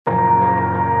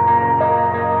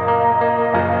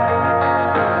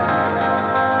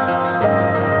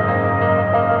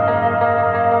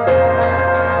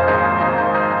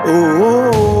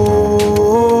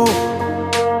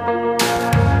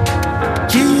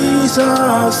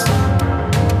Jesus.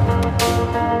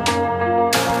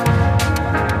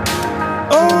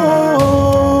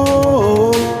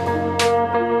 Oh,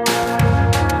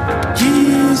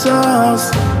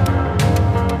 Jesus.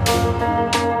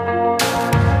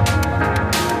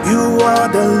 You are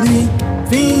the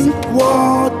living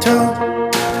water.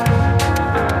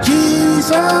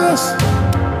 Jesus.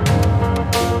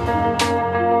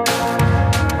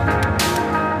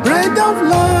 Bread of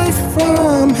life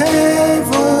from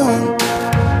heaven.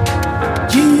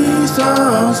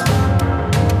 Jesus.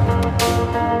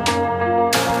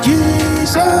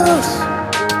 Jesus.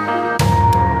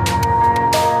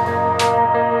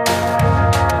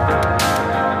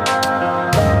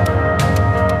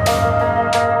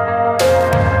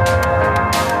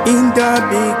 In the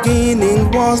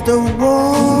beginning was the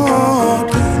Word.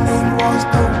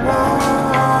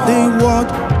 The Word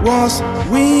was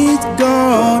with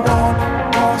God.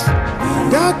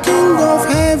 The King of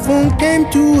Heaven came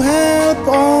to help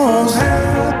us.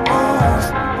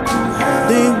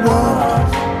 The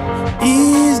Word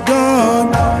is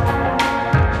God.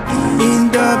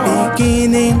 In the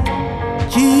beginning,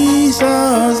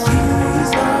 Jesus.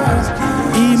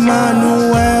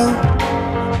 Emmanuel,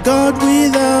 God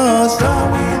with us.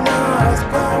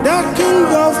 The King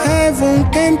of Heaven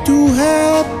came to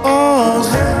help us.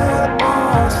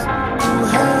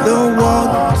 The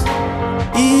Word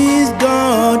is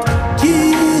God,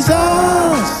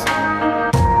 Jesus.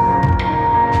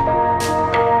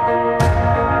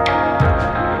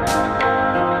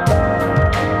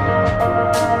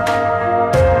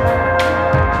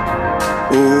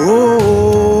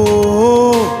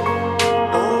 Oh,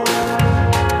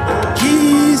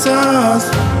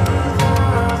 Jesus.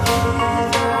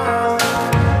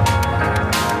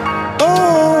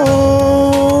 Oh,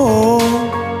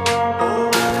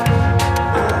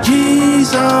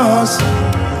 Jesus.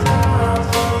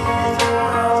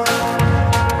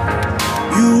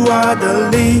 You are the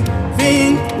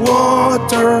living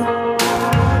water.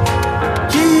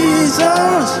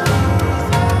 Jesus.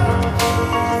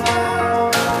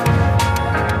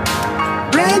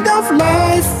 Bread of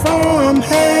life from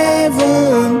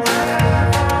heaven.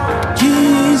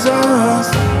 Jesus.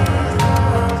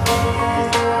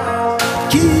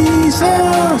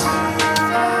 Jesus.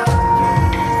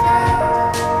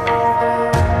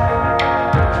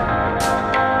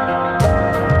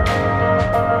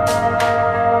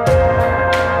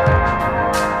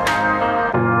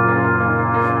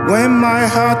 When my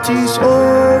heart is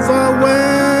overwhelmed,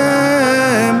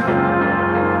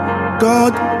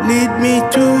 God lead me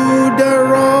to the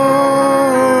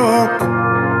rock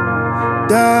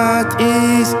that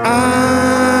is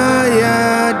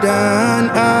higher than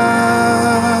higher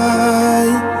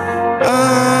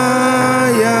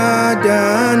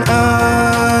than I.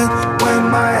 When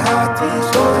my heart is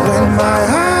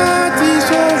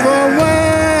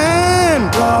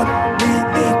overwhelmed, Lord, lead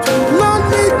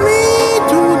me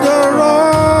to the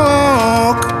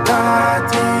rock that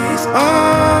is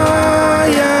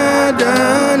higher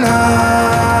than higher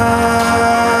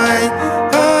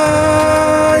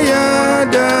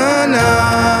than I.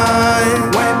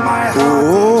 When my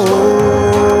heart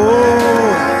is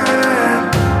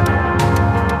overwhelmed,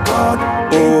 God,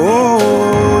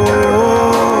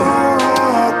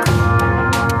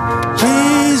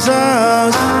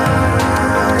 Jesus,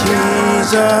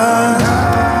 Jesus,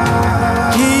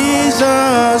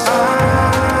 Jesus,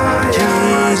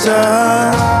 Jesus.